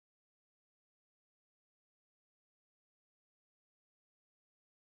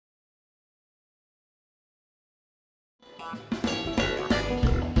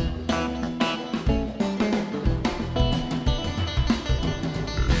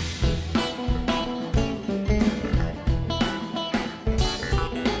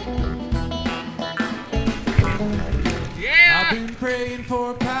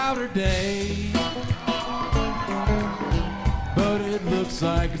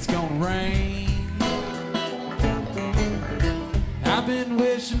it's gonna rain. I've been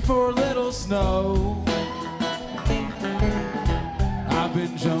wishing for a little snow. I've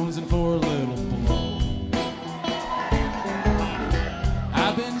been jonesing for a little blow.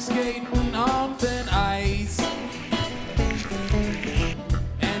 I've been skating on thin ice,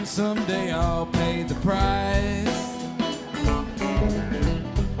 and someday I'll pay the price.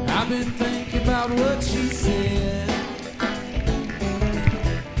 I've been thinking about what she said.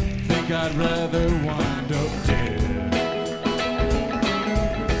 Think I'd rather wind up dead.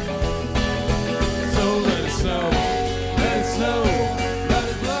 So let it snow, let it snow, let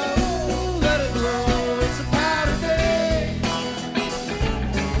it blow, let it blow. It's a powder day.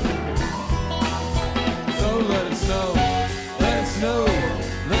 So let it snow, let it snow,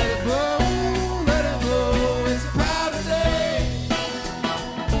 let it blow, let it blow. It's a powder day.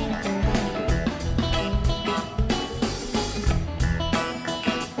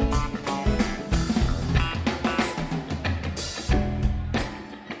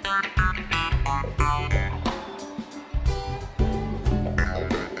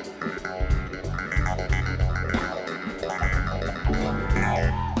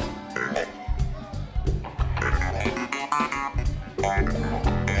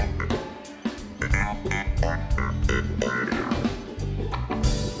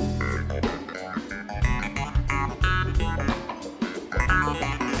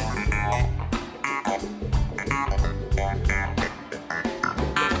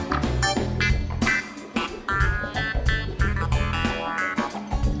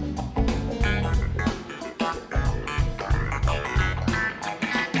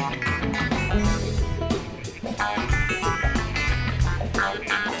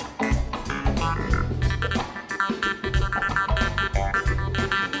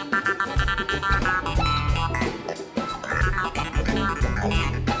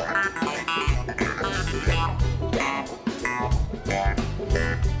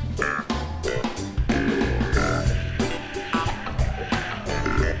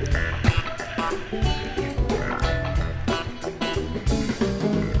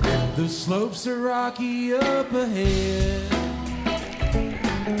 The slopes are rocky up ahead.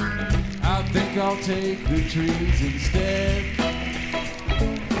 I think I'll take the trees instead.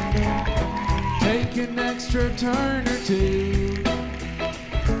 Take an extra turn or two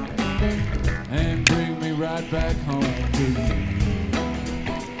and bring me right back home to you.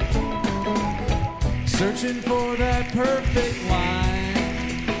 Searching for that perfect line.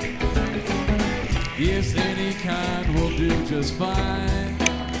 Yes, any kind will do just fine.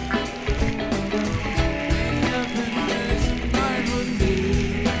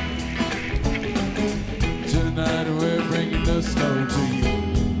 Tonight we're bringing the snow to you.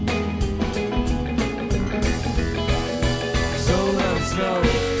 So let it snow,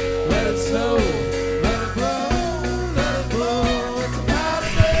 let it snow, let it blow, let it blow. It's a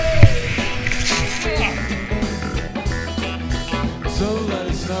powder day. So let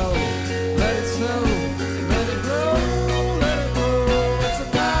it snow, let it snow, let it blow, let it blow. It's a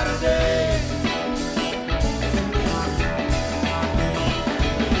powder day.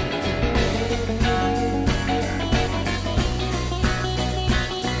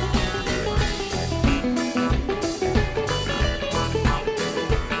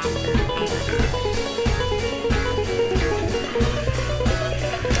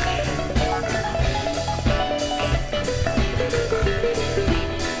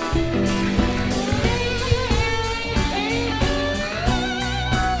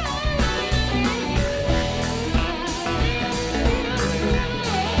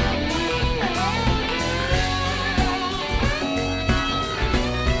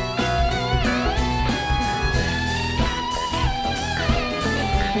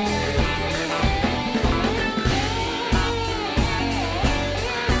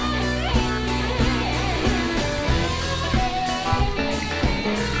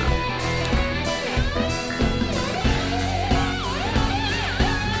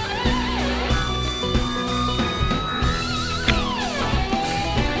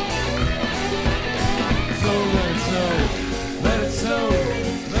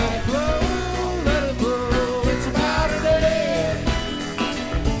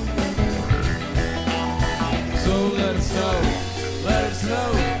 Let it snow, let it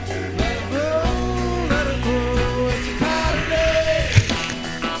snow.